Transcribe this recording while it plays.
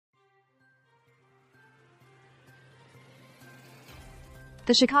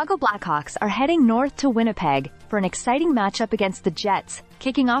The Chicago Blackhawks are heading north to Winnipeg for an exciting matchup against the Jets,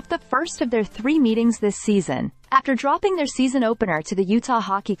 kicking off the first of their 3 meetings this season. After dropping their season opener to the Utah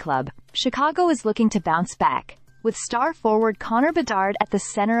Hockey Club, Chicago is looking to bounce back, with star forward Connor Bedard at the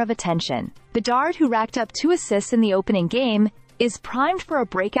center of attention. Bedard, who racked up 2 assists in the opening game, is primed for a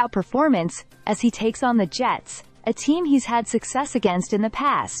breakout performance as he takes on the Jets, a team he's had success against in the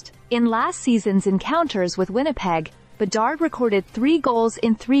past. In last season's encounters with Winnipeg, Bedard recorded 3 goals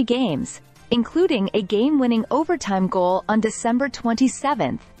in 3 games, including a game-winning overtime goal on December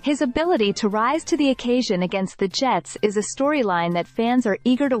 27th. His ability to rise to the occasion against the Jets is a storyline that fans are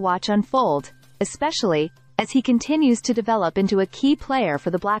eager to watch unfold, especially as he continues to develop into a key player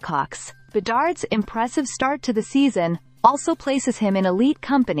for the Blackhawks. Bedard's impressive start to the season also places him in elite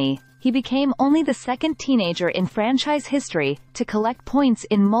company. He became only the 2nd teenager in franchise history to collect points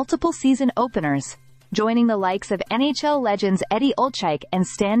in multiple season openers, joining the likes of NHL legends Eddie Olczyk and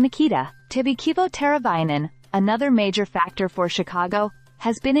Stan Mikita. Teuvo Teravainen, another major factor for Chicago,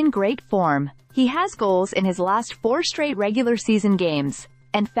 has been in great form. He has goals in his last 4 straight regular season games,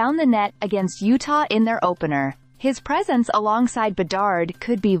 and found the net against Utah in their opener. His presence alongside Bedard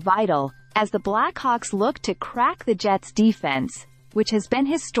could be vital, as the Blackhawks look to crack the Jets' defense, which has been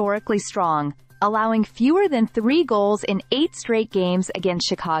historically strong, allowing fewer than 3 goals in 8 straight games against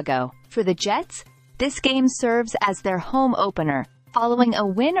Chicago. For the Jets, this game serves as their home opener, following a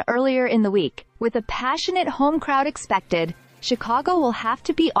win earlier in the week. With a passionate home crowd expected, Chicago will have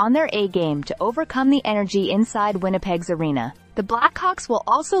to be on their A-game to overcome the energy inside Winnipeg's arena. The Blackhawks will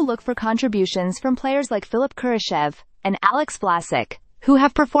also look for contributions from players like Philipp Kurashev and Alex Vlasic, who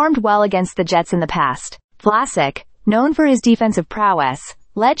have performed well against the Jets in the past. Vlasic, known for his defensive prowess,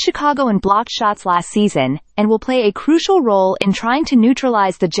 led Chicago in blocked shots last season, and will play a crucial role in trying to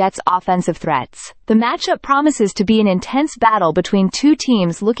neutralize the Jets' offensive threats. The matchup promises to be an intense battle between 2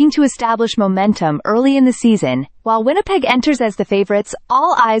 teams looking to establish momentum early in the season. While Winnipeg enters as the favorites,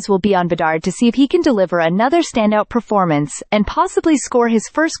 all eyes will be on Bedard to see if he can deliver another standout performance and possibly score his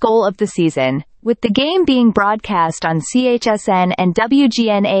first goal of the season. With the game being broadcast on CHSN and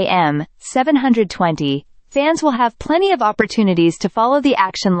WGN-AM 720, fans will have plenty of opportunities to follow the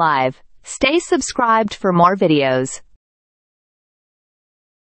action live. Stay subscribed for more videos.